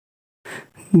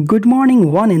Good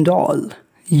morning, one and all.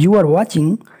 You are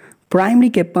watching Primary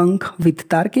Ke Pankh with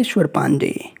Tarkeshwar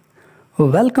Pandey.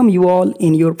 Welcome you all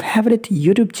in your favorite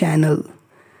YouTube channel.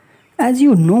 As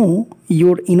you know,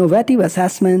 your innovative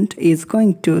assessment is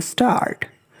going to start.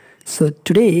 So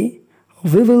today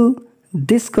we will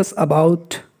discuss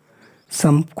about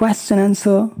some question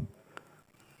answer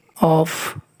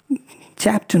of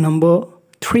chapter number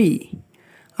 3.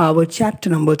 Our chapter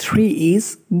number 3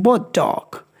 is bird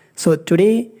talk. So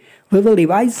today we will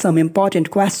revise some important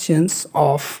questions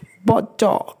of bird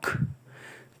talk.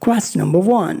 Question number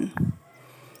 1.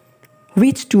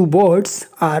 Which two birds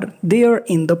are there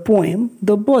in the poem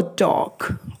The Bird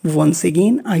Talk? Once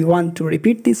again, I want to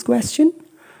repeat this question.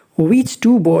 Which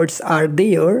two birds are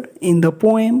there in the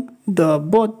poem The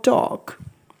Bird Talk?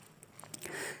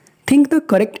 Think the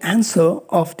correct answer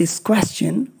of this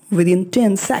question within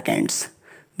 10 seconds.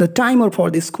 The timer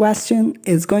for this question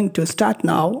is going to start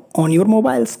now on your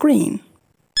mobile screen.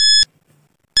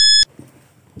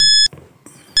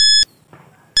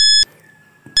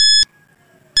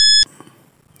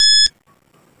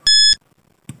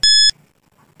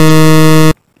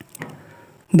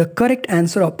 The correct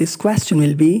answer of this question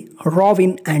will be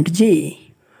Robin and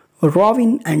Jay.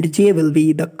 Robin and Jay will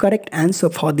be the correct answer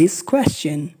for this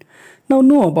question. Now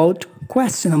know about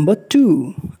question number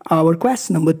 2. Our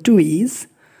question number 2 is,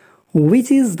 which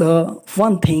is the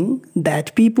one thing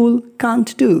that people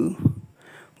can't do?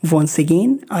 Once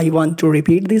again, I want to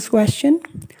repeat this question.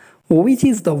 Which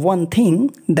is the one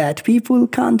thing that people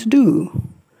can't do?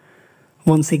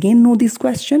 Once again, know this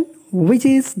question. Which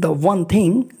is the one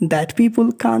thing that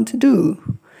people can't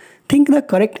do? Think the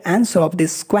correct answer of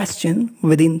this question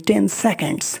within 10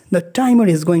 seconds. The timer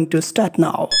is going to start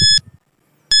now.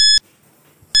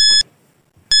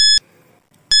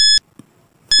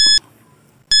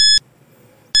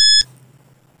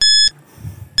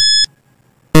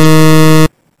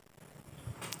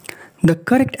 The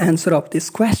correct answer of this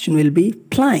question will be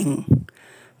flying.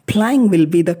 Flying will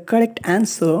be the correct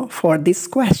answer for this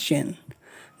question.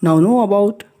 Now know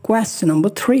about question number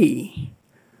 3.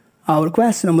 Our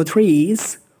question number 3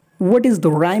 is, what is the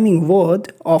rhyming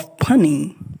word of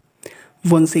funny?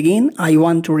 Once again, I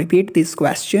want to repeat this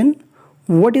question.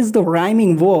 What is the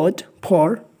rhyming word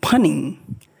for funny?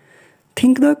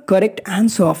 Think the correct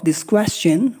answer of this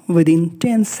question within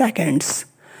 10 seconds.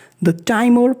 The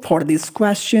timer for this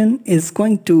question is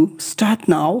going to start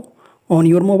now on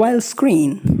your mobile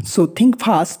screen. So think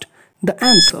fast the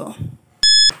answer.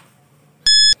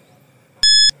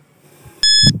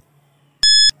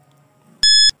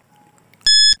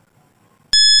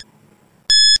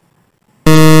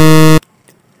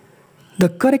 The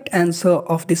correct answer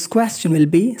of this question will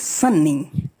be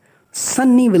sunny.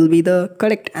 Sunny will be the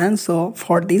correct answer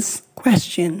for this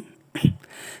question.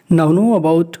 Now know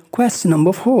about question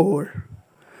number 4.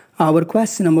 Our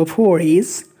question number 4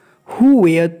 is, who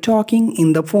were talking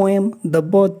in the poem The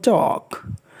Bird Talk?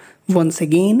 Once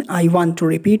again, I want to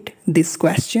repeat this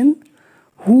question.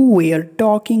 Who were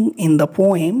talking in the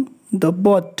poem The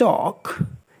Bird Talk?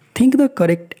 Think the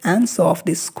correct answer of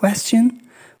this question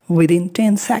within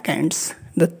 10 seconds.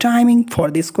 The timing for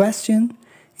this question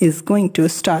is going to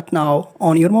start now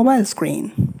on your mobile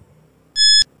screen.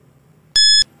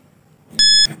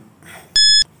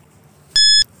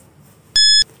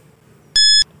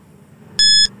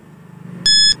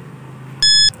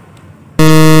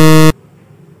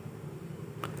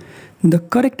 The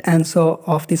correct answer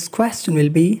of this question will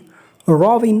be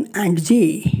Robin and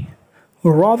Jay.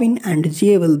 Robin and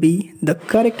Jay will be the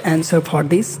correct answer for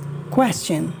this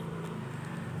question.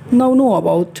 Now know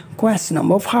about question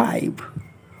number 5.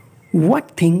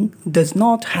 What thing does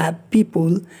not have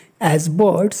people as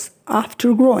birds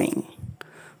after growing?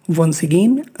 Once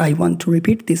again, I want to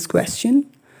repeat this question.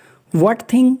 What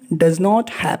thing does not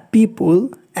have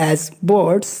people as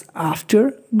birds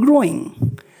after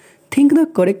growing? Think the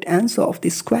correct answer of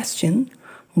this question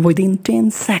within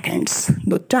 10 seconds.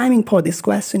 The timing for this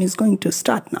question is going to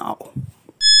start now.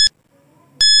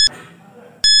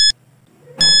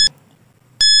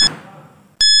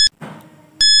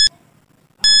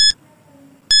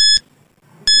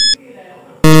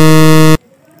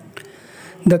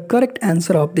 The correct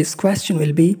answer of this question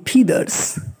will be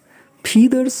feathers.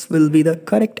 Feathers will be the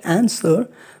correct answer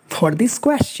for this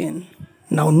question.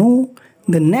 Now know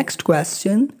the next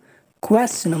question.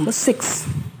 Question number 6.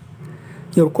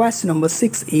 Your question number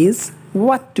 6 is,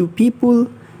 what do people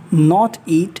not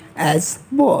eat as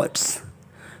birds?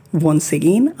 Once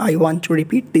again, I want to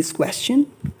repeat this question.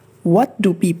 What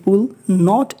do people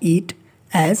not eat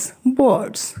as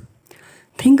birds?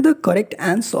 Think the correct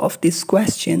answer of this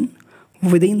question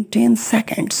within 10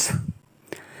 seconds.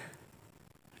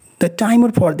 The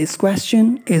timer for this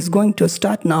question is going to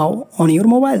start now on your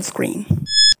mobile screen.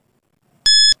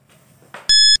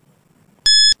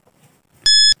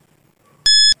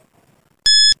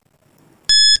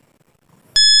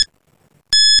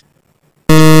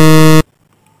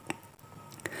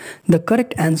 The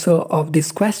correct answer of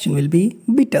this question will be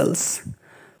Beatles.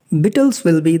 Beatles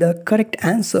will be the correct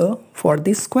answer for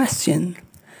this question.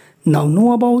 Now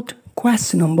know about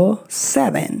question number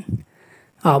 7.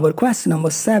 Our question number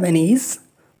 7 is,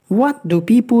 what do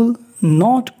people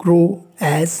not grow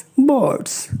as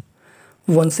birds?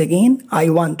 Once again,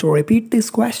 I want to repeat this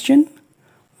question.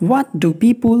 What do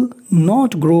people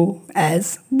not grow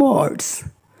as birds?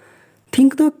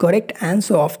 Think the correct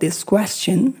answer of this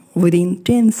question within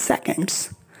 10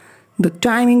 seconds. The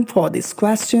timing for this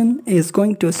question is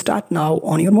going to start now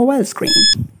on your mobile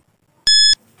screen.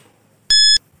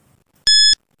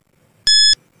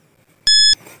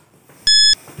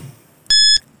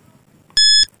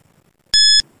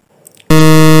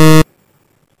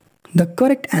 The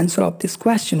correct answer of this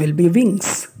question will be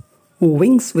wings.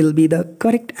 Wings will be the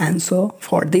correct answer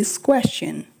for this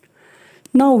question.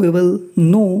 Now we will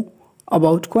know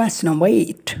about question number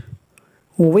 8.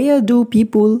 Where do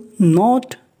people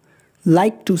not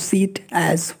like to sit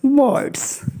as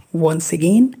birds? Once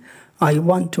again, I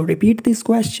want to repeat this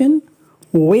question.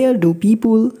 Where do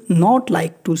people not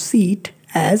like to sit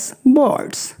as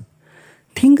birds?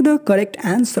 Think the correct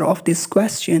answer of this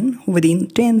question within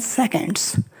 10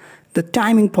 seconds. The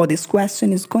timing for this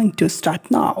question is going to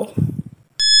start now.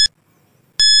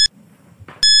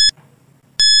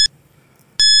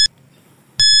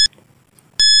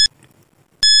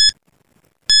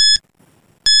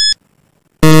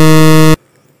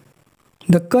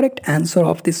 The correct answer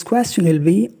of this question will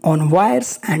be on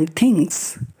wires and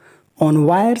things. On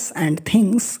wires and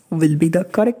things will be the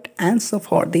correct answer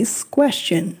for this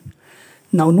question.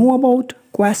 Now know about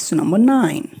question number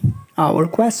 9. Our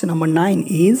question number 9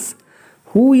 is,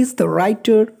 who is the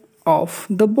writer of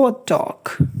the bird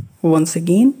talk? Once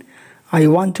again, I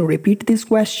want to repeat this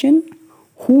question.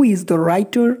 Who is the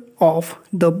writer of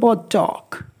the bird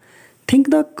talk?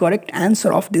 Think the correct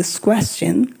answer of this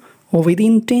question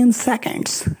within 10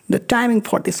 seconds. The timing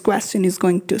for this question is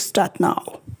going to start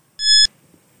now.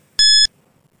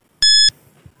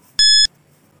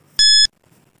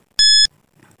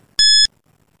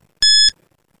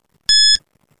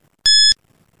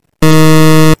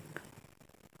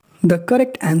 The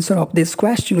correct answer of this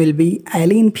question will be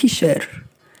Eileen Fisher.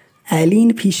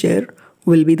 Eileen Fisher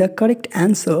will be the correct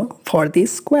answer for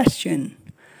this question.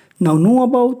 Now know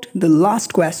about the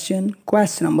last question,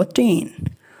 question number 10.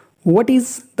 What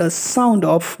is the sound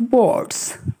of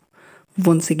birds?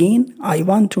 Once again, I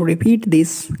want to repeat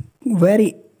this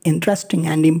very interesting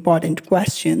and important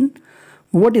question.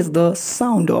 What is the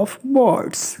sound of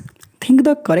birds? Think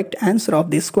the correct answer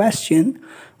of this question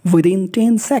within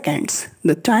 10 seconds.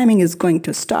 The timing is going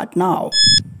to start now.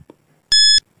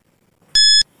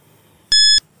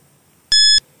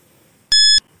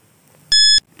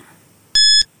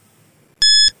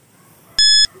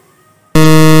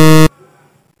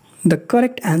 The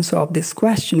correct answer of this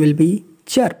question will be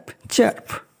chirp,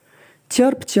 chirp.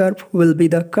 Chirp, chirp will be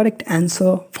the correct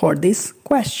answer for this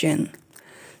question.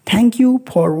 Thank you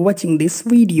for watching this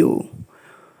video.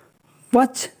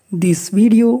 Watch this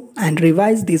video and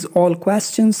revise these all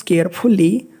questions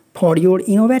carefully for your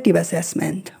innovative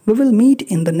assessment. We will meet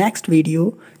in the next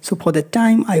video. So for the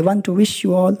time, I want to wish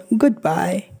you all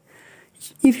goodbye.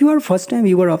 If you are first time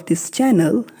viewer of this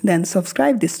channel, then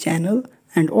subscribe this channel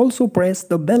and also press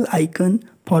the bell icon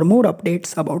for more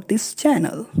updates about this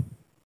channel.